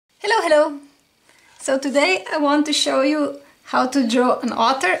Hello! So today I want to show you how to draw an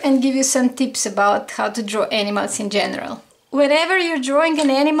otter and give you some tips about how to draw animals in general. Whenever you're drawing an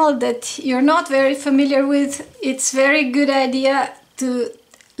animal that you're not very familiar with, it's very good idea to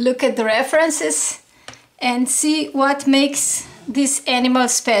look at the references and see what makes this animal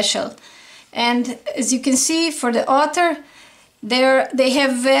special. And as you can see, for the otter, they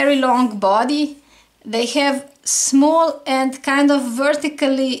have very long body, they have small and kind of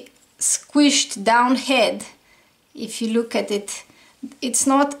vertically squished down head. If you look at it, it's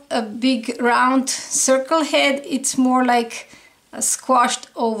not a big round circle head, it's more like a squashed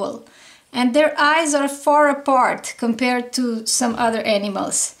oval. And their eyes are far apart compared to some other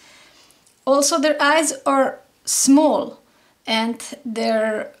animals. Also, their eyes are small and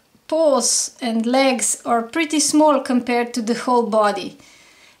their paws and legs are pretty small compared to the whole body.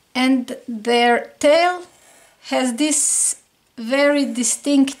 And their tail has this very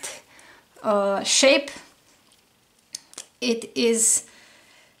distinct shape. It is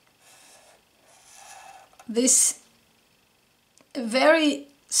this very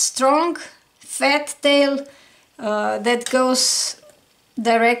strong fat tail that goes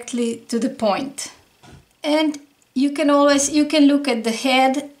directly to the point. And you can look at the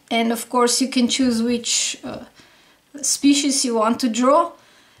head, and of course you can choose which species you want to draw.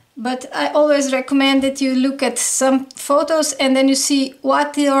 But I always recommend that you look at some photos and then you see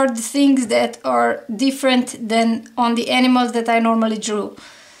what are the things that are different than on the animals that I normally drew.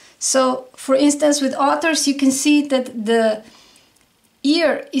 So, for instance, with otters you can see that the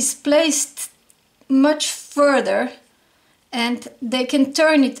ear is placed much further and they can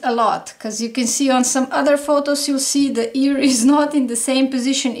turn it a lot, because you can see on some other photos you'll see the ear is not in the same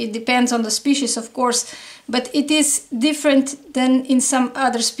position. It depends on the species, of course, but it is different than in some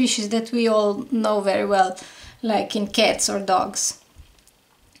other species that we all know very well, like in cats or dogs.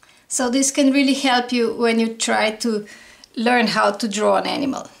 So this can really help you when you try to learn how to draw an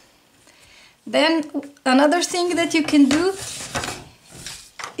animal. Then another thing that you can do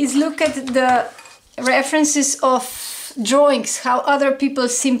is look at the references of drawings, how other people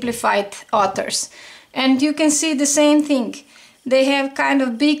simplified otters. And you can see the same thing. They have kind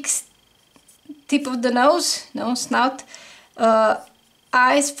of big tip of the nose, snout,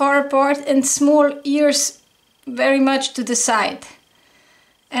 eyes far apart and small ears very much to the side.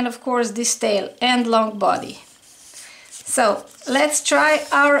 And of course this tail and long body. So let's try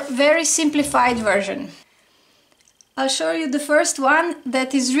our very simplified version. I'll show you the first one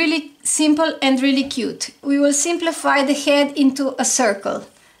that is really simple and really cute. We will simplify the head into a circle,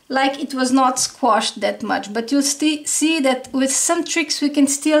 like it was not squashed that much, but you'll see that with some tricks we can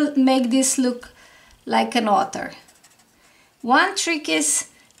still make this look like an otter. One trick is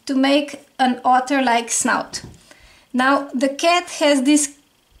to make an otter-like snout. Now the cat has this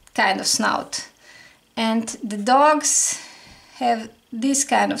kind of snout and the dogs have this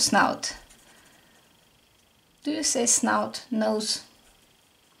kind of snout. Do you say snout? Nose.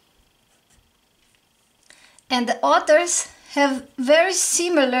 And the otters have very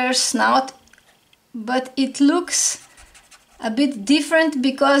similar snout, but it looks a bit different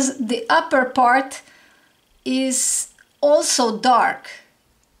because the upper part is also dark.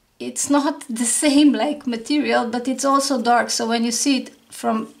 It's not the same like material, but it's also dark, so when you see it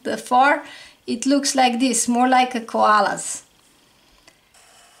from the far it looks like this, more like a koala's.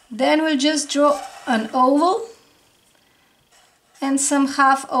 Then we'll just draw an oval and some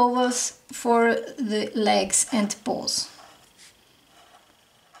half ovals for the legs and paws.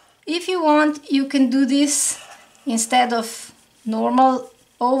 If you want, you can do this instead of normal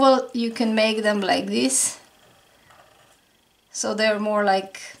oval, you can make them like this. So they're more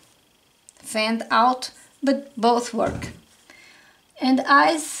like fanned out, but both work. And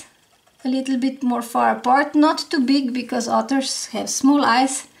eyes a little bit more far apart, not too big because otters have small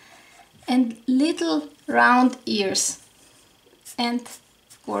eyes, and little round ears. And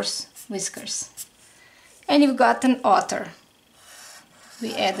of course whiskers. And you've got an otter.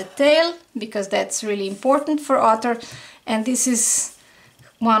 We add a tail because that's really important for otter, and this is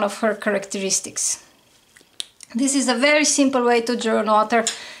one of her characteristics. This is a very simple way to draw an otter.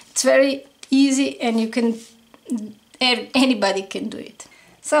 It's very easy and anybody can do it.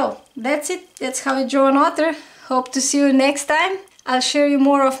 So that's it. That's how you draw an otter. Hope to see you next time. I'll share you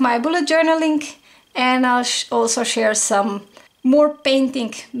more of my bullet journaling, and I'll also share some more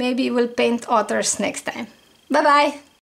painting. Maybe we'll paint otters next time. Bye bye!